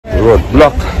Road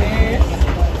blocked.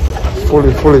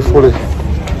 Fully.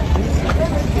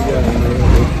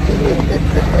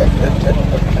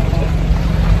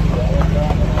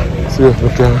 See if we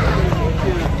can.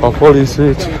 A police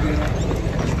reach.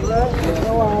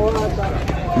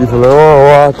 People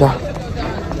want water.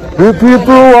 The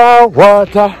people want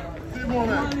water.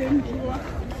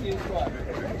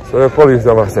 So the police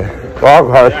never say, walk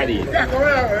hard.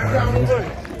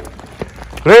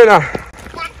 Lena,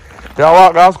 you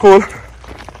walk to school?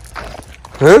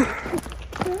 Huh?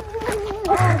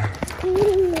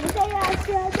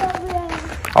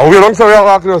 And we don't say we are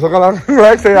walking, so can I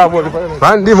like say about the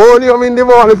pandemonium in the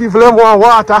morning, people want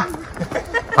water.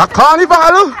 A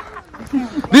carnival.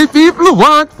 The people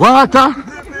want water.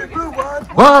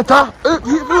 Water. The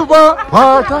people want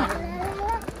water.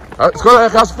 It's going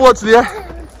like a sports there.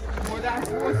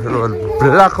 Road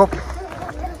black up.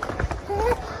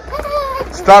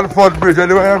 Stanford Bridge,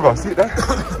 anywhere you go. See that?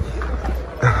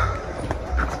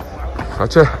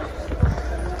 Watch it.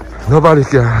 Nobody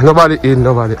care. Nobody in,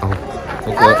 nobody out.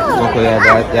 Okay,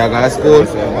 you got school. You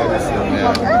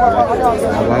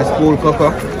got school,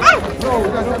 Coco.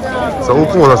 So who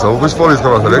call us? Which police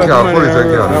come us? They can't police, they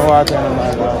can't.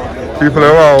 People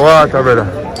want water, brother.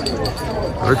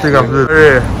 Everything I'm doing.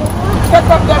 Hey. Step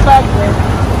up the bag.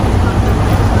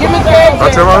 Give me the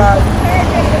That's it, man.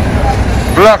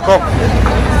 Black up.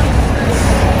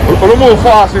 We'll move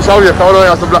fast this out here, because we don't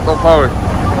have to black up power.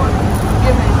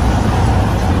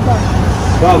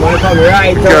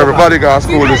 Everybody got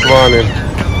school this morning.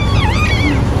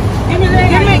 Give me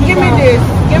this.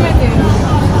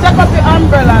 Take up the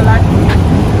umbrella, like.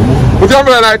 Put the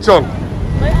umbrella like chunk.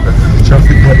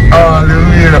 Traffic all the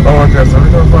way out there, so we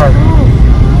don't pass.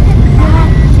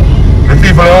 The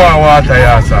people don't want water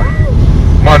here, sir.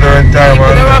 Modern time.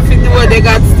 People don't have to do what they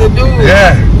got to do.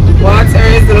 Yeah. Water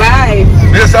is life.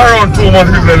 There's around 2 months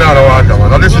people in the water,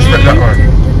 man. I disrespect that, man.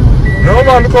 No,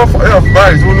 man, look how far you have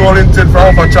guys who know Linton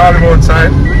from Charlie outside,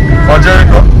 for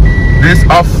Jericho. This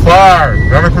afar. You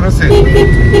couldn't see.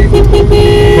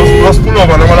 Just pull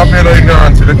over, no matter pay no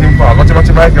ignorance to the King Park. Watch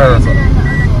your bike here, sir.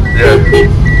 Yeah.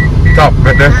 Top,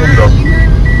 make them come down.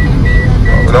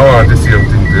 We don't want the same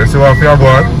thing. You see what you're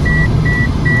going?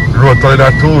 The road told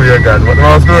that 2 years, guys. But the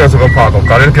one's going to park up,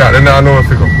 because they don't know where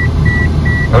to go.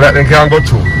 And let them can't go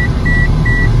through.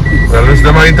 Well, listen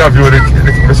to my interview.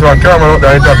 This one camera out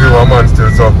there interview a man still,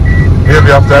 so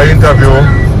maybe after I interview.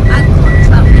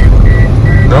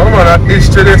 No man, that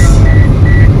history this.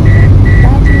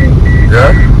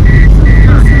 Yeah?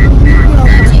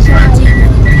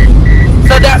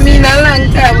 So that means a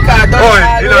long time, because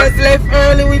I always left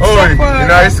early with support. In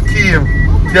a scheme,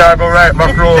 can't go right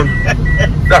back round.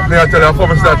 That me I tell you, I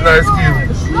promise that in a scheme.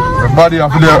 The body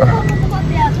up there.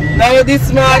 Now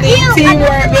this morning,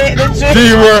 teamwork make the dream.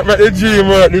 Teamwork make the dream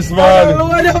work this morning.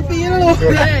 What do you look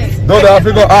like? Don't have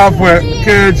to go halfway.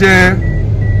 KJ.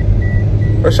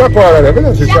 A shop water there,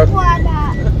 isn't it?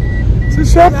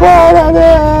 Shop water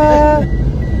there.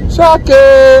 Shake.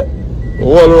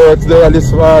 All roads there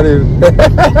this morning.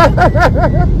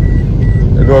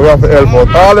 You know, we have to help out.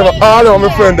 All of them are my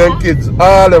friends and kids.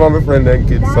 All of them are my friends and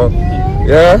kids. So,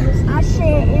 yeah?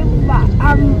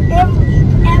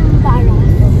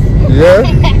 Yeah?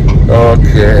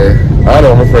 Okay. I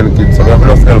know my friend kids, so we have to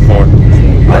just help out.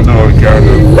 I do what we can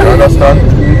do. You understand?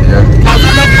 Yeah.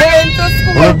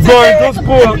 We're going to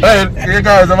school. Hey, you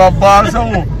guys have a ball, so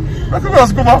I can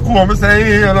just go back home and say,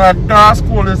 hey, you know, I got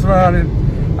school this morning.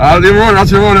 All the road,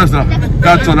 that's your road, sir.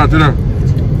 That's all that, you know.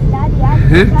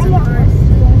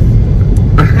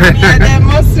 They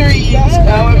must reach.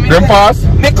 Them pass?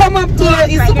 They come up to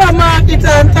the supermarket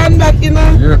and turn back, you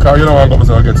know. Yeah, because you don't want to go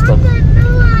so get stuck.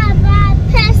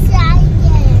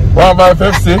 Want my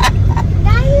Pepsi?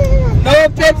 No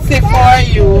Pepsi for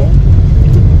you.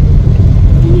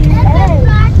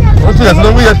 What's this? No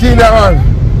weird thing that one?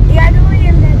 Yeah, the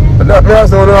weird. That means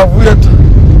they don't have weight.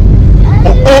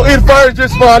 Who eat porridge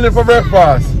this morning for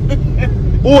breakfast?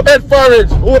 Who ate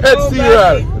porridge? Who ate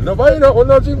cereal? Nobody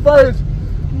no drink porridge.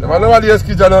 Nobody else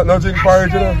kids are no drink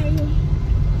porridge, you know.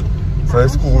 So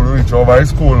it's school, reach over high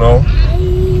school now.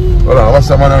 Hold on, what's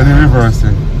the man of the reverse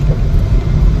thing?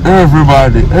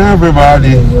 Everybody.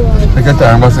 Take your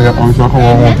time, but say you're coming to come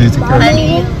home to eat the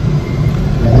curry.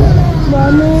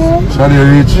 Shall you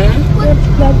reach?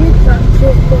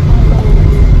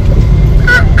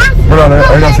 Brother,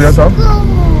 are you going to see yourself?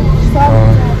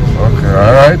 Okay,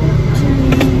 alright.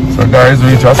 So guys,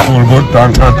 reach our school good.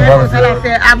 Thank you.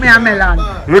 I'm a melon.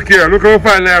 Look here, look how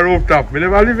fine that rooftop. We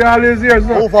never live here all these years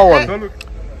now. Move forward.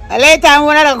 Later, I'm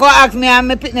going to go ask me and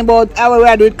me pitting about how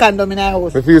we do it condom in our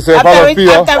house. If you say after we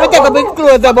take a bit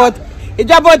closer, but You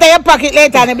drop out of your pocket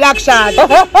later in the black shard.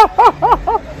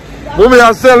 Mommy,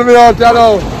 I sell me out, you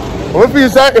know. I feel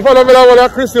like if I don't want a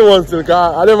Christian one still,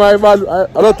 because I don't have my one. I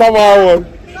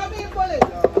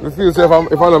feel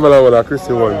like if I don't want a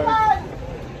Christian one.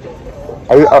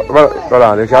 Hold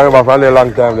on, you can't remember for a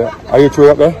long time there. Are you throwing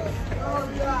up there?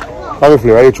 Are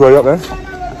you throwing up there?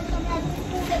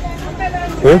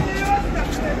 Yeah?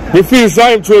 You feel like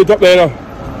I'm throwing it up there now.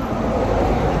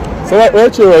 So where you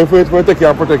throw it if you take care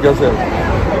and protect yourself?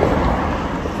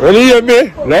 When you hear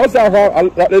me, last time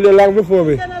that little long before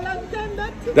me.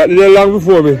 That little long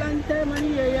before me.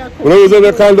 When I was on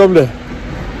the condom there.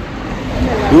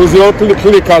 Use your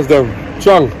clinicals them.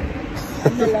 Strong.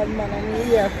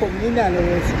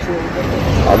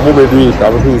 I'm moving to it.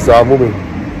 I'm feeling so moving.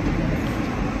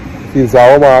 Feel so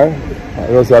hard. I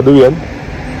don't say I do it.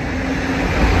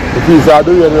 You feel so I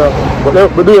do it. But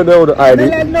we do it now with the ID.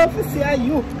 I know to see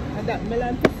you.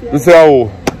 You say who?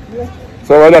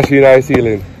 So we're actually in the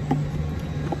ceiling.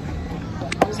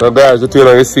 So guys, we're turning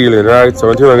on the ceiling, right? So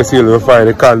we're turning on the ceiling, we find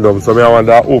the condom. So I want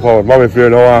that open. Mommy feel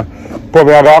no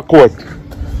probably have a coat.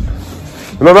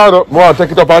 I want to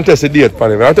take it up and test the date for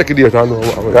him. I'll take the date and know.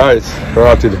 Guys,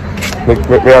 make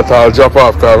me a tall drop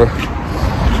off because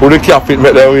who the cap it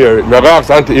make them wear it. I'm going to ask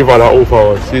Auntie Ivan to open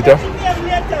one. See that?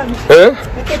 Eh?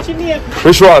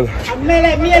 Which one? Me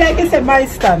like I said my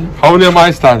stand. How many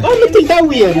my stand? Oh, you think that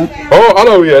weird? Oh, I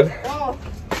know weird. Oh.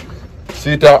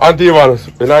 See that, Auntie Ivan,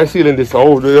 when I seal in this,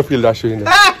 how do you feel that shit in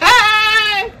there? I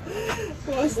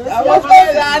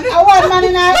want man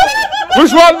in there.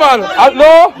 Which one, man?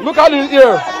 No, look at it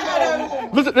here.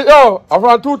 Yo, I'm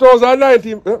from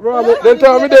 2019. Then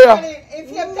tell me there.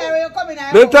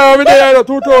 Then tell me there in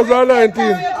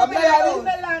 2019.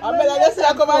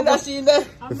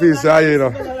 You feel so, you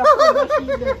know.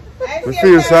 You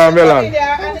feel so, melon.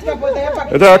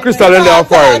 It's a crystal in there,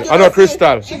 fine. I know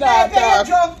crystal. What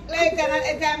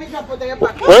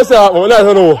you say? I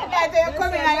don't know.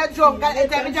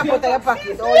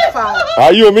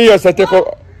 Are you me? Yes, I take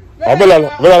up. Melon,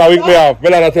 I wake me up.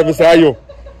 Melon, I tell me, say, are you?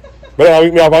 Melon, I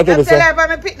wake me up and tell me, say. I'm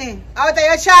telling you, picnic. Out of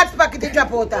your shorts pocket, you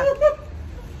drop out.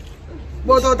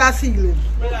 But out of ceiling.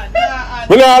 Melon,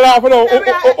 I laugh now.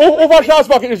 Over shorts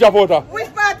pocket, you drop out.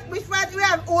 Which part we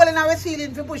have hole in our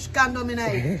ceiling to push condom in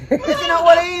it? You see no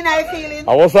hole in our ceiling?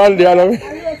 I was on there, no?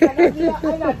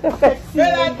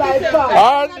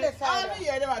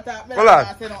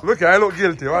 Look, I look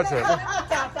guilty. Watch it.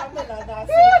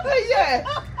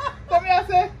 Come here,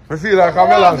 say. I feel like I'm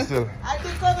melon still.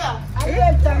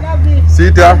 See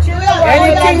that?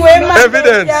 Anything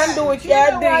evidence. Can do it,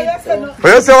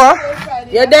 what you say, what?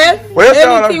 You there?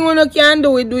 Anything we can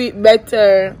do, we do it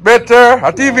better. Better?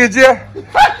 A TVJ?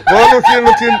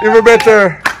 looking even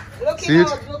better. Looking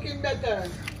better.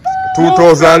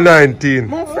 2019.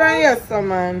 My friend, yes,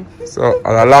 man. So,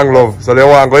 and a long love. So they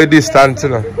want to go distance, you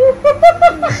know.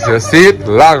 You see it?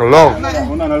 Long love.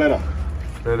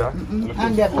 Leather?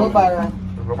 And the cobra.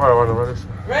 Ryan,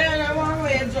 I want to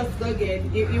wear just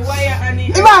again. If you wire and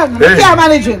it. Ivan, you can't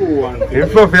manage it.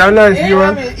 If fluffy and nice, you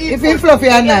want? If it's fluffy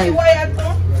and nice.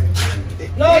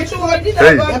 No, it's true.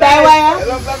 Hey.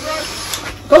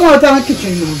 Come out of the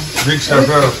kitchen now. Big chef,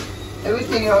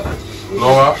 everything else.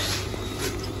 No,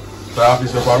 so after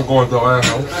chef, I'm going to my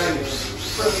house.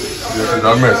 You see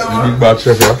that mess? The big bad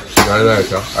chef, yeah?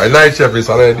 I night chef is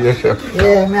already a chef.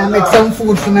 Yeah, I make some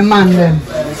food for my man then.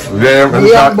 Yeah, the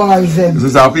young boys then. This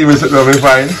is how people sit down and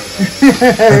fine.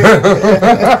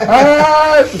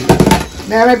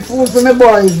 I make food for my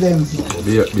boys then.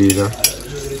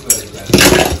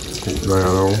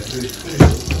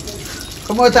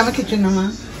 Come out of my kitchen now,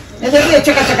 man.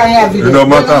 You don't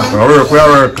matter. I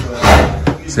work.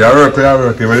 See, I work.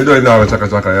 When you do it now, you see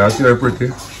how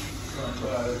pretty.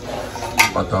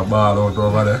 But a ball out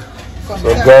over there.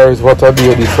 So guys, what a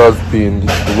day this has been.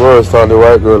 The worst on the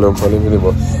white girl and for the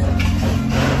minibus.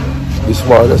 This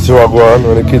morning, let's see what go on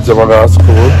when the kids are going to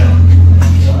school.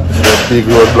 See that big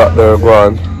road block there go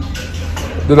on.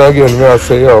 Then again, I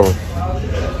say, yo,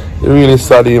 you really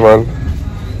sad, man.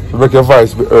 You make your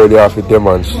voice be early off to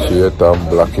demonstrate and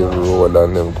blocking road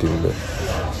and them things there.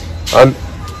 And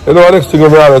you know, the next thing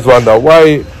we always wonder,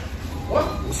 why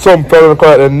some people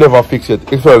they never fix it.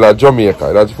 It's like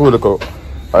Jamaica, that's food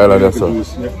island or so.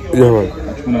 Yeah,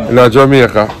 man. In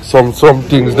Jamaica, some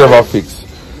things never fix.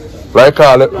 Like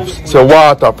it's a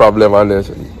water problem and this.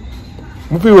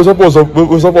 People were supposed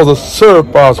to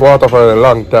surpass water for a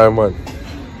long time, man.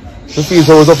 The things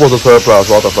we're supposed to surpass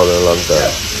water for a long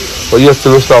time. But yes,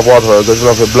 to stop water, they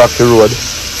have to block the road.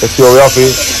 Let's see how we have to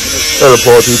help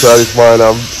out each other this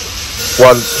morning.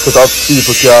 One set of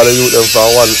people carry the youth them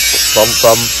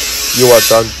from you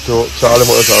attend to Charlie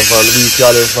Mount from we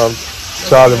carry from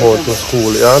Charlie Mount to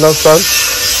school. You understand?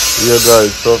 Yeah,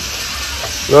 guys. So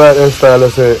you like them style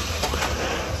of say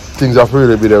things have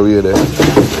really been the way there.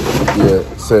 Yeah,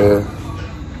 say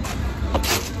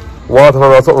water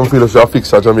or something feel should have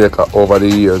fixed at Jamaica over the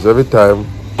years. Every time,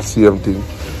 same thing.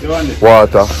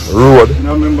 Water, road. I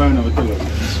remember I never tell you.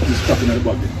 It's stuck in the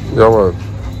bucket. Yeah, man.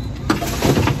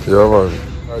 Yeah, man.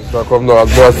 I come now, I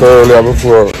said earlier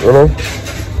before, you know.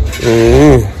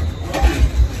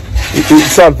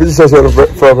 It's sad for the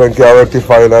problem can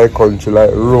rectify like country,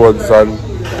 like roads and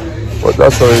but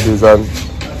that's how it is, and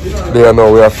there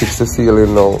now we have fixed the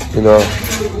ceiling now, you know.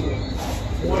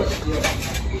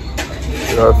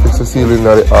 We have fixed the ceiling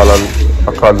at the hall and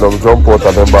a condom jump out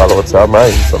and then ball outside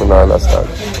mine, so I don't understand.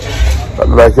 I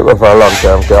like it for a long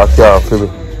time, because I can't feel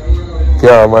it.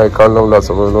 Can't my condom, that's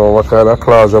what I know what kind of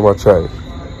clause I'm going to try.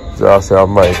 So I say I'm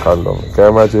my condom. Can you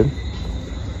imagine?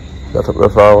 That took me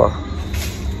for a while.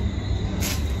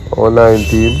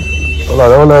 19. Hold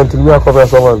on, 19, me I cover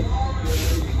someone.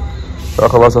 I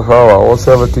cover so for a while.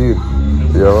 17.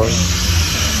 Yeah, man.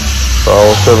 So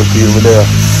 17 me there.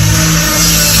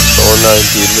 So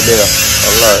 19 me there.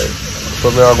 Alright.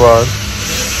 So me I go on.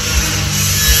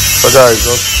 So guys,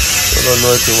 just I don't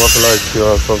know if you want to like, share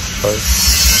and subscribe.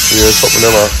 Yeah, something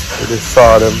them you just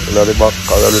saw them in the back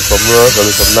because there is some work, there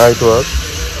is some night work.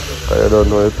 And you don't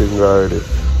know anything already.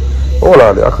 Hold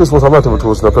on, at Christmas I'm not even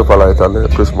toasting the pepper light and the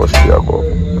Christmas tree I go.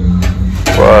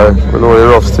 Why? We know it's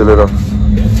rough still, you know.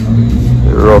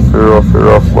 It's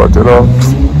rough, but you know,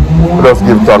 we just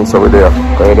give thanks over there.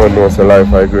 Because you don't know it's a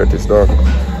life I greatest now.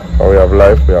 And we have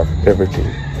life, we have everything.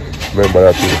 Remember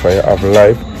that if you have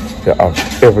life, you have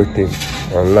everything.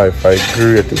 And life I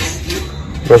greatest.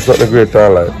 That's not the greater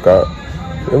life, because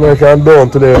you know you can down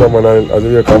today, you know, man, and as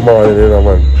you come morning, you know,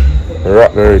 man,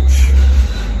 rotten rich.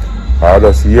 I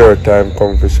just your time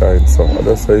come to shine, so I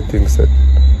just say things that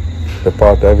the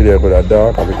part of the video go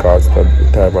dark, and because the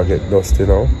time I get dusty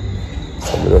now,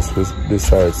 so I just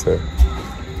decide, say,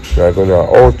 we're going to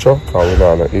outro, and we're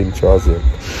going to intro as well.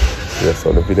 Yeah,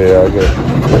 so the video again,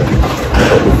 yeah.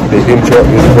 So the intro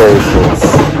is very close.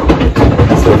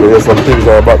 So there's some things in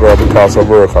the background because of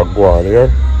work I go on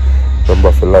here.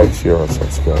 Remember to like, share and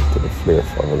subscribe to the Flair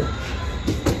family.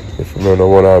 If you don't know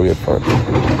what I wait for.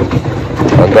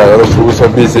 And guys, I'm so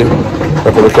busy.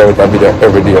 I'm going to get a video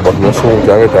every day, but I'm soon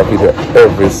going to get a video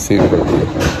every single day.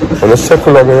 On the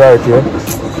second of me right here,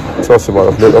 trust me,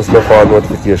 man, let us look for a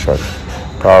notification.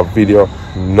 Our video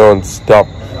non-stop.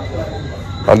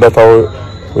 And that's how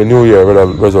we New Year with a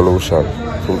resolution.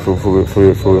 For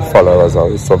followers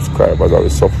and subscribers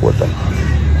and supporters.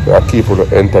 We are keeping to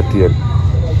entertain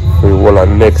for the whole of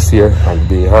next year and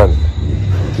beyond.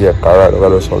 Yeah, alright, we're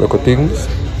going to do some little things.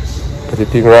 Get the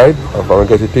thing right, and when we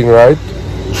get the thing right,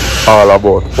 all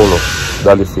about follow.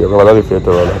 Daddy Fair. Remember Daddy Fair to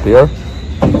run out here.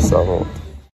 Peace out.